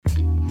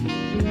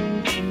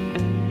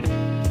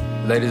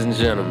Ladies and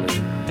gentlemen,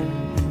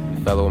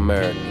 fellow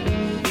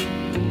Americans,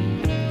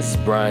 this is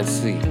Brian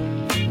C.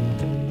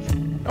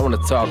 I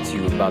want to talk to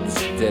you about this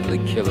deadly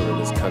killer in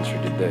this country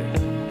today.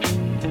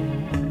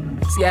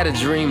 See, I had a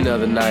dream the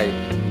other night.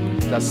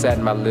 I sat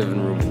in my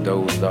living room and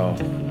dozed off.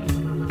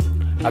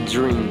 I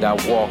dreamed I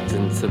walked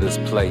into this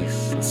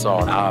place and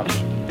saw an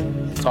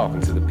object talking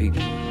to the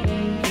people.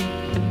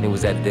 And it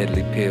was that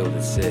deadly pill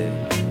that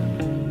said,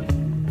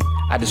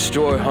 I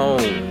destroy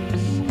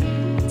homes,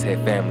 tear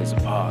families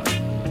apart.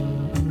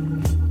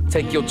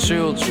 Take your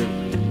children,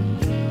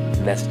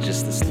 and that's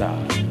just the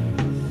start.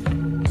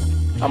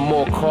 I'm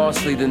more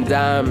costly than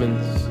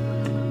diamonds,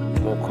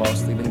 more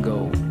costly than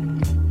gold.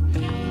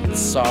 The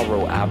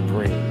sorrow I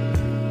bring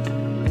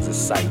is a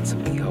sight to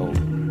behold.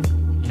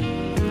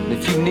 And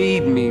if you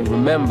need me,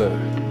 remember,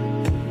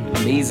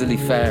 I'm easily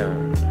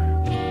found.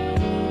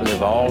 I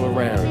live all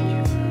around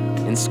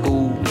you, in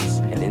schools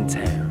and in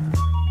town.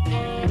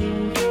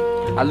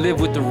 I live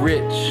with the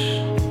rich,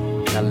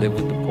 and I live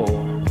with the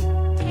poor.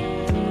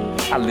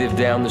 I live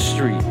down the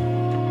street,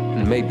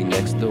 and maybe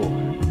next door.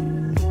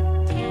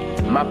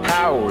 My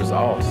power is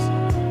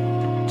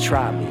awesome.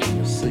 Try me and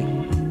you'll see.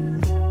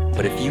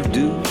 But if you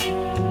do,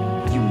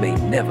 you may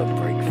never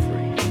break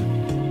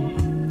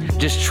free.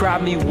 Just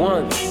try me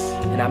once,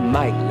 and I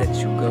might let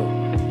you go.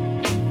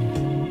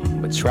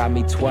 But try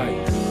me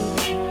twice,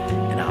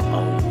 and I'll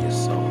own your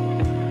soul.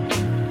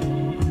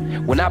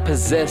 When I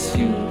possess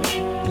you,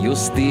 you'll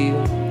steal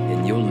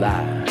and you'll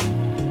lie.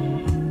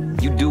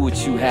 You do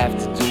what you have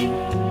to do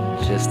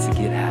just to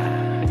get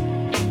high.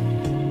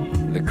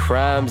 The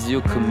crimes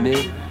you'll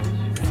commit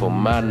for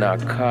my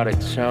narcotic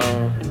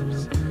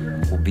charms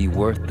will be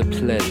worth the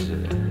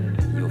pleasure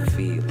you'll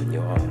feel in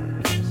your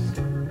arms.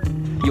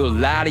 You'll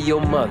lie to your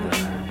mother,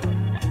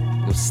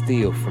 you'll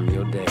steal from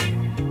your dad.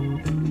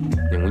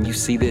 And when you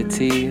see their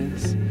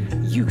tears,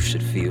 you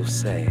should feel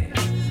sad.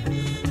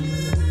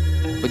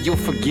 But you'll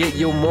forget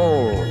your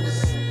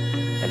morals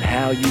and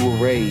how you were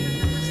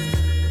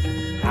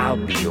raised. I'll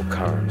be your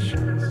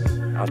conscience.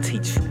 I'll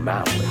teach you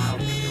my way.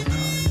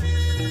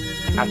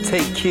 I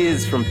take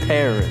kids from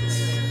parents,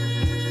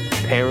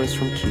 parents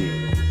from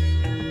kids.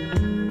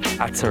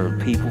 I turn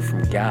people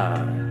from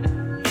God,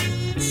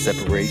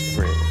 separate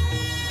friends.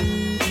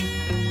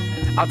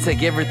 I'll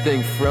take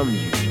everything from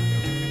you,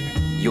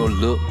 your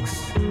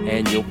looks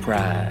and your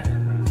pride.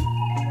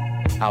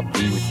 I'll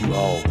be with you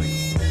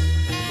always,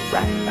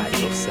 right by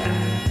your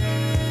side.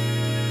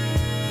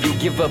 You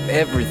give up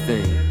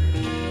everything,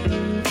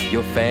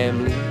 your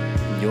family,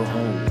 your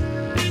home,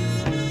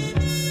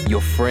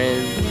 your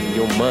friends,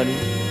 your money,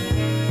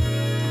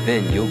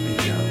 then you'll be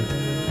young.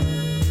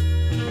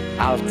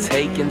 I'll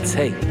take and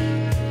take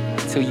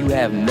till you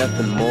have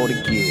nothing more to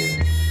give.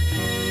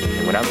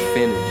 And when I'm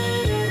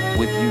finished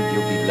with you,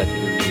 you'll be lucky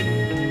to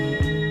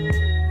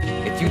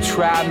live. If you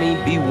try me,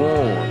 be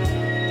warned,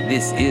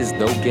 this is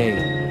no game.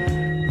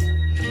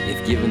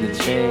 If given the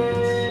chance,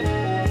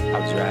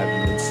 I'll drive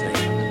you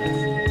insane.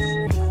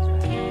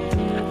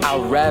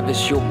 I'll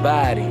ravish your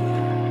body,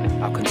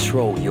 I'll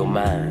control your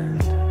mind.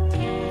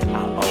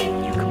 I'll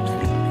own you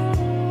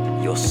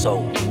completely, your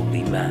soul will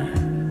be mine.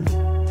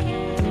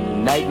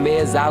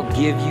 Nightmares I'll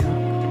give you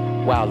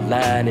while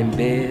lying in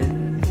bed.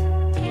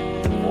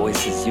 The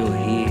voices you'll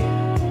hear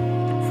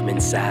from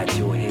inside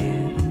your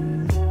head.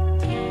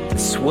 The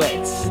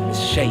sweats, the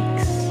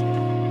shakes,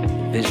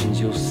 the visions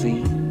you'll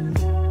see.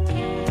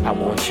 I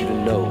want you to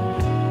know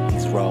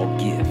these are all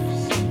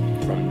gifts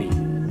from me.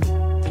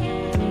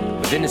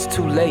 But then it's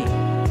too late,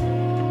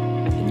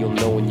 and you'll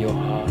know in your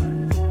heart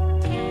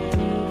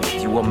that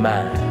you are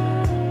mine,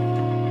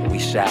 and we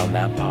shall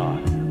not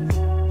part.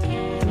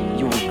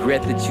 You'll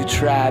regret that you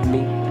tried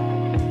me,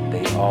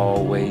 they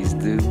always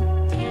do.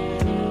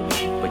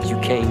 But you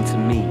came to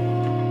me,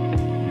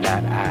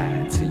 not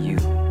I to you.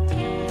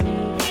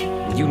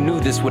 And you knew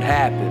this would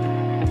happen,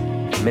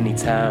 many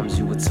times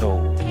you were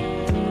told.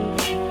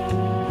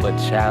 But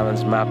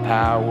challenged my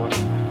power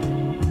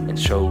and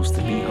chose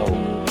to be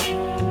whole.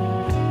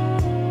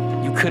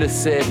 You could have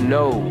said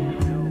no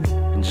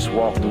and just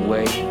walked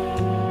away.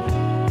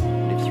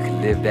 And if you could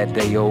live that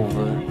day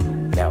over,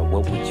 now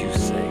what would you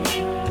say?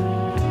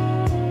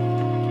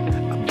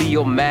 Be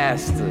your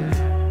master,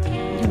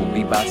 you will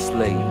be my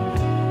slave.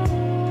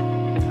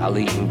 I'll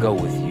even go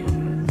with you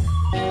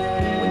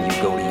when you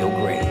go to your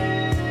grave.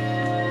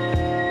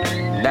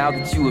 Now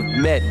that you have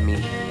met me,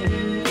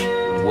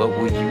 what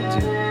will you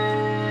do?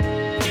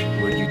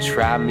 Will you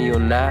try me or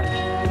not?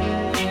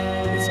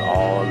 It's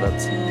all up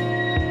to you.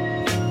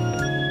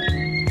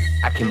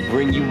 I can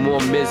bring you more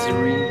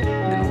misery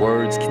than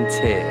words can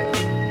tell.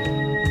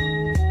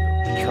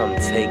 Come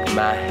take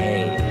my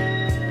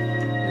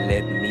hand,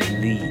 let me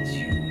lead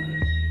you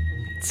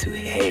to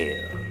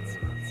hell,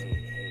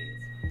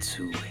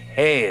 to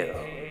hell.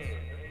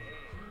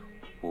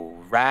 We'll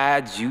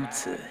ride you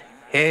to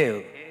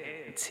hell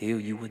until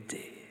you were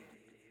dead.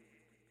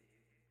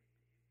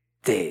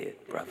 Dead,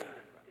 brother.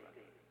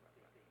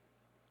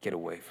 Get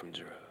away from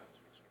drugs.